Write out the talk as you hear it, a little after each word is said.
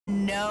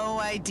no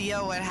idea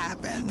what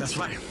happened. That's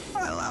right.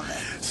 I love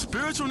it.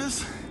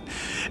 Spiritualness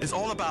is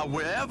all about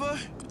wherever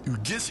you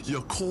get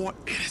your core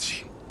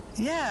energy.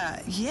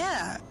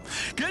 Yeah.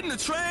 Getting the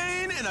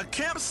train in a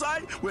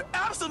campsite with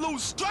absolute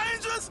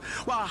strangers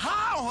while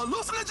high on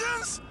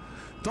hallucinogens?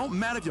 Don't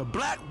matter if you're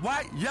black,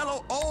 white,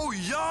 yellow, old,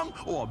 young,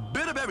 or a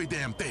bit of every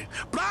damn thing.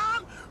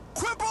 Blind,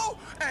 crippled,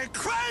 and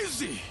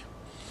crazy.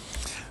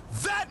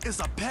 That is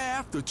a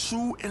path to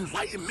true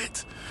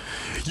enlightenment.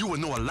 You will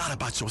know a lot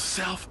about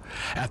yourself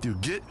after you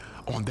get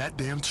on that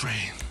damn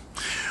train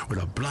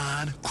with a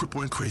blind,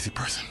 crippled, and crazy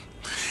person.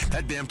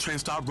 That damn train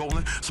start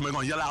rolling, somebody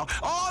gonna yell out,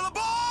 "All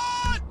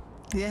aboard!"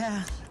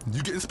 Yeah.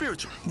 You getting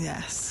spiritual.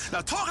 Yes.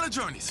 Now, talking of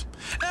journeys,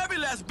 every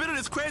last bit of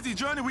this crazy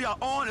journey we are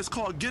on is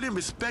called getting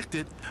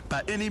respected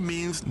by any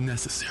means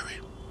necessary.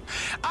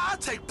 I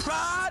take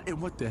pride in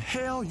what the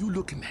hell you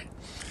looking at,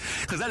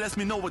 because that lets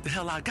me know what the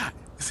hell I got.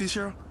 You see,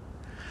 Cheryl?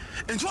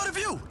 Enjoy the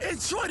view.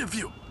 Enjoy the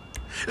view.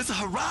 It's a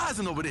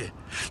horizon over there.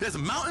 There's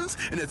mountains,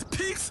 and there's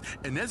peaks,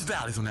 and there's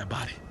valleys on that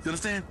body. You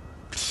understand?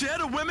 Share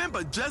the women,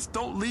 but just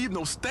don't leave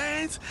no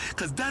stains,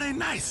 because that ain't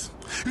nice.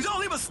 You don't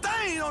leave a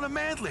stain on a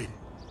man's lady.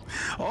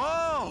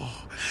 Oh,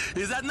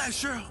 is that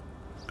nice, Cheryl?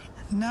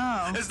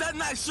 No. Is that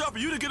nice, Cheryl, for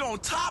you to get on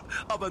top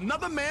of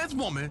another man's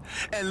woman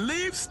and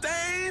leave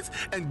stains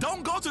and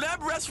don't go to that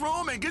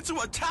restroom and get you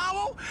a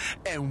towel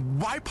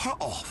and wipe her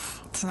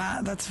off? It's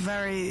not. That's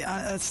very.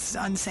 It's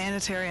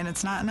unsanitary and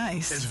it's not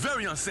nice. It's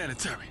very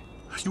unsanitary.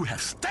 You have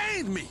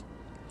stained me.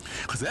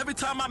 Because every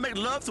time I make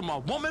love to my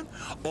woman,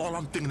 all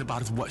I'm thinking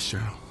about is what,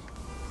 Cheryl?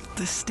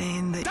 The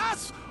stain that...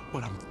 That's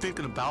what I'm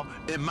thinking about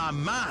in my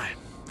mind.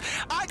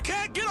 I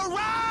can't get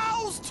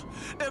aroused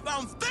if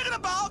I'm thinking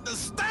about the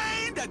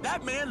stain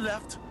that man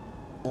left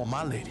on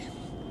my lady.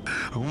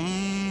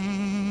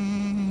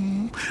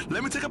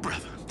 Let me take a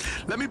breath.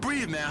 Let me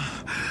breathe now.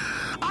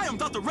 I am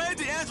Dr. Ray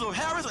D'Angelo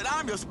Harris, and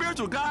I'm your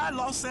spiritual guide,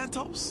 Los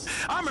Santos.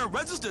 I'm a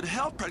registered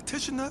health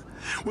practitioner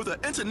with an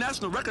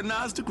international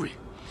recognized degree.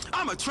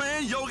 I'm a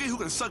trained yogi who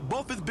can suck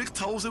both his big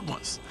toes at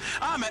once.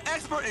 I'm an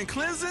expert in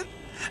cleansing,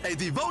 a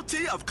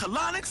devotee of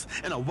colonics,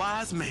 and a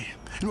wise man.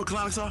 You know what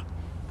colonics are?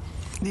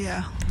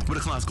 Yeah. What do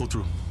colonics go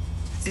through?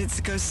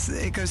 It goes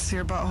to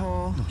your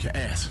butthole. Your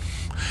ass.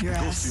 Your it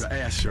ass. goes to your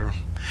ass, Cheryl.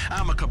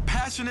 I'm a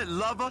compassionate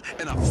lover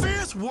and a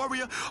fierce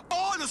warrior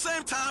all at the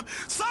same time.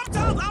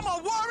 Sometimes I'm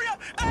a warrior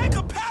and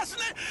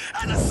compassionate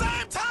at the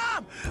same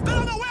time. They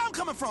don't know where I'm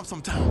coming from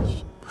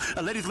sometimes.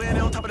 A lady's laying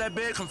there on top of that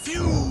bed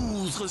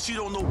confused because she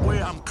don't know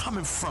where I'm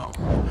coming from.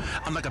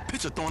 I'm like a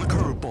pitcher throwing a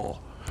curveball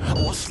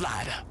or a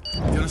slider.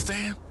 You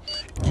understand?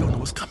 You don't know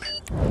what's coming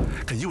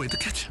because you ain't the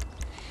catcher.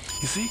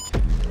 You see?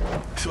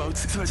 See what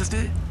I just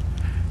did?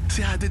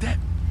 See how I did that?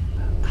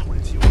 I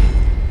went into your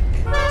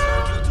head and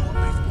turned you into a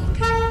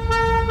baseball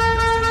game.